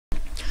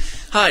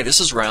Hi, this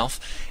is Ralph,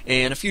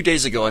 and a few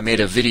days ago I made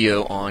a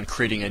video on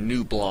creating a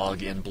new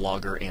blog in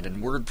Blogger and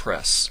in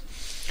WordPress.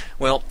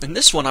 Well, in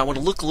this one I want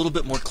to look a little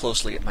bit more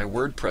closely at my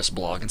WordPress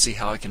blog and see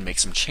how I can make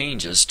some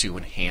changes to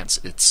enhance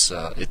its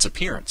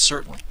appearance,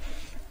 certainly.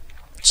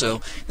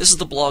 So this is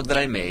the blog that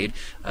I made.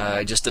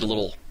 I just did a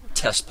little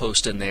test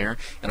post in there,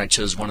 and I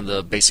chose one of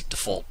the basic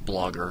default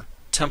Blogger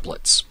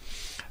templates.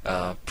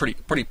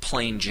 Pretty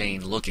plain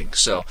Jane looking.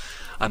 So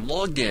I'm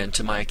logged in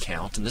to my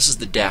account, and this is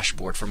the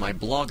dashboard for my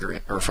this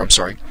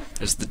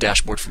is the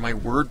dashboard for my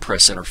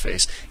WordPress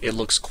interface. It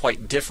looks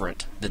quite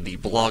different than the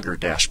Blogger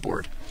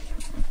dashboard.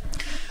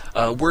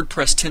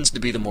 WordPress tends to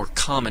be the more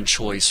common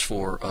choice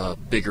for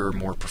bigger,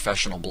 more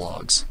professional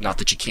blogs. Not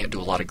that you can't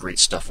do a lot of great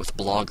stuff with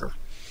Blogger.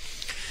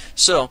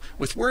 So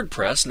with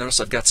WordPress, notice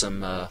I've got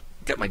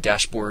got my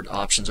dashboard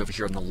options over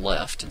here on the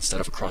left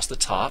instead of across the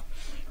top.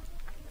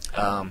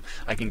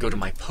 I can go to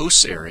my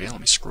posts area. Let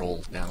me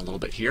scroll down a little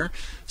bit here.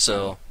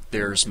 So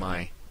there's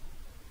my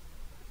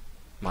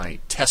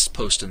test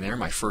post in there,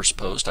 my first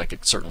post. I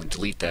could certainly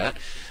delete that.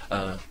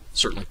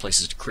 Certainly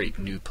places to create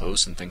new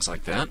posts and things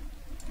like that.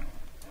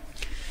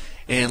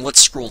 And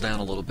let's scroll down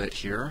a little bit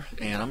here,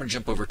 and I'm going to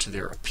jump over to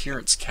their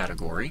appearance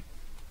category.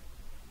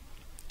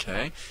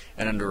 Okay,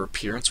 and under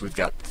appearance we've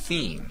got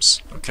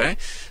themes. Okay,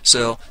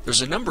 so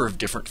there's a number of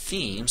different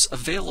themes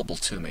available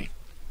to me,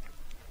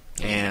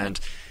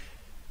 and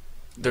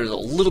there's a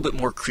little bit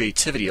more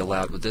creativity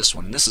allowed with this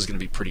one, and this is going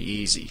to be pretty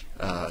easy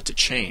to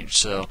change.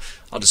 So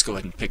I'll just go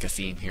ahead and pick a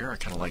theme here. I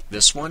kind of like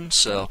this one,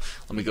 so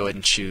let me go ahead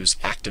and choose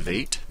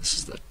Activate. This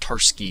is the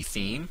Tarski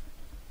theme,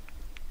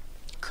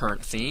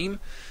 current theme.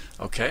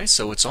 Okay,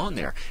 so it's on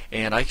there,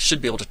 and I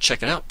should be able to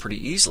check it out pretty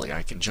easily.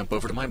 I can jump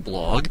over to my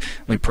blog.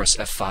 Let me press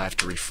F5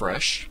 to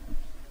refresh,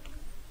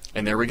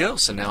 and there we go.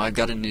 So now I've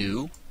got a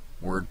new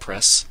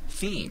WordPress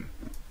theme.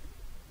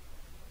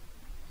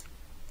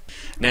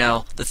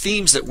 Now, the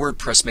themes that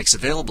WordPress makes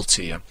available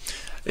to you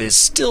is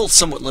still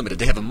somewhat limited.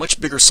 They have a much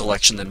bigger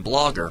selection than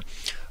Blogger,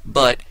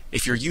 but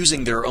if you're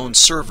using their own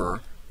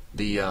server,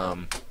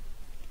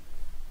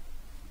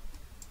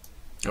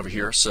 over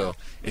here, so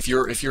if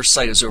your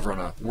site is over on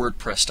a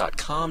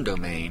WordPress.com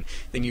domain,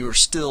 then you are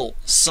still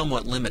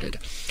somewhat limited.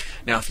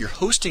 Now, if you're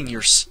hosting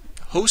your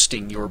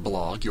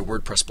blog, your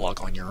WordPress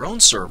blog, on your own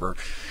server,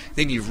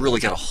 then you've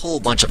really got a whole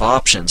bunch of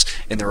options,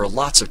 and there are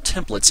lots of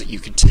templates that you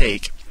can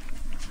take,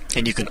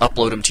 and you can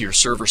upload them to your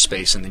server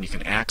space, and then you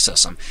can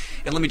access them.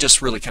 And let me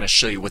just really kind of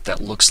show you what that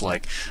looks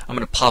like. I'm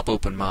going to pop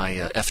open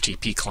my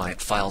FTP client,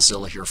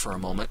 FileZilla, here for a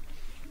moment.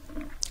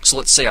 So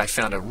let's say I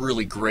found a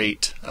really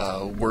great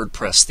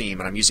WordPress theme,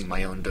 and I'm using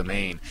my own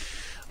domain.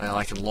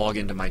 I can log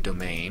into my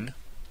domain.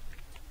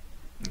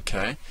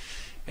 Okay,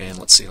 and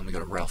let's see, let me go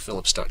to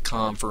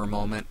ralphphillips.com for a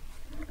moment,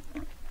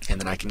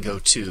 and then I can go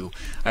to,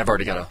 I've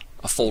already got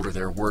a folder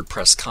there,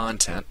 WordPress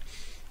content.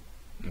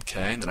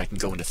 Okay, and then I can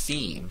go into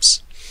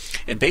themes.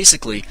 And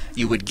basically,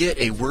 you would get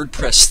a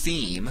WordPress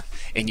theme,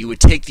 and you would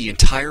take the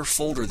entire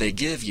folder they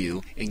give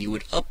you, and you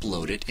would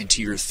upload it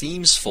into your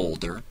themes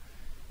folder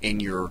in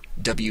your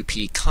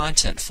WP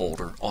content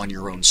folder on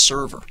your own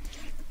server.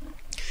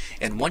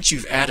 And once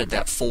you've added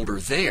that folder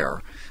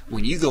there,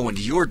 when you go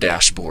into your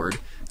dashboard,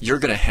 you're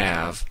going to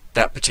have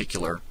that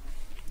particular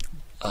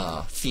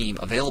theme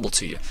available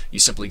to you. You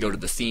simply go to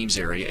the themes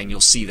area, and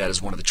you'll see that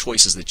as one of the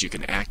choices that you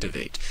can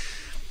activate.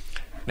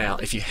 Now,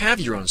 if you have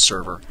your own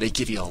server, they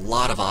give you a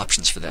lot of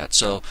options for that.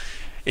 So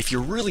if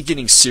you're really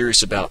getting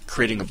serious about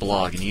creating a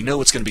blog, and you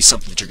know it's going to be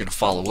something that you're going to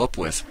follow up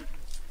with,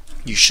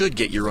 you should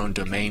get your own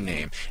domain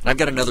name. And I've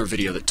got another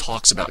video that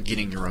talks about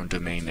getting your own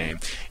domain name,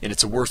 and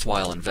it's a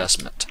worthwhile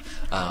investment.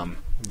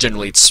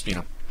 Generally, it's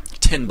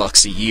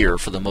 $10 a year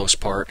for the most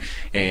part,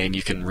 and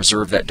you can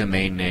reserve that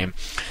domain name,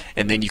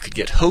 and then you could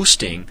get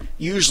hosting,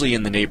 usually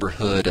in the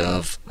neighborhood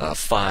of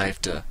 $5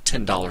 to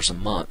 $10 a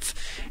month,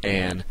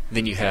 and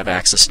then you have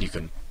access, and you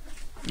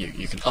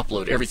can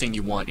upload everything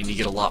you want, and you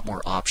get a lot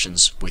more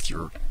options with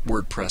your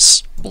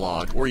WordPress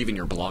blog, or even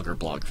your Blogger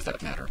blog for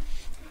that matter.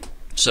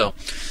 So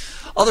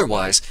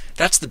otherwise,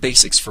 that's the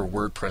basics for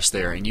WordPress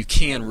there, and you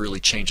can really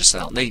change this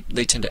out. They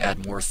tend to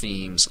add more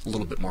themes a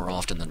little bit more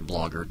often than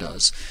Blogger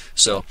does.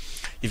 So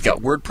you've got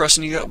WordPress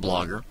and you've got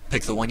Blogger.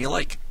 Pick the one you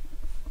like.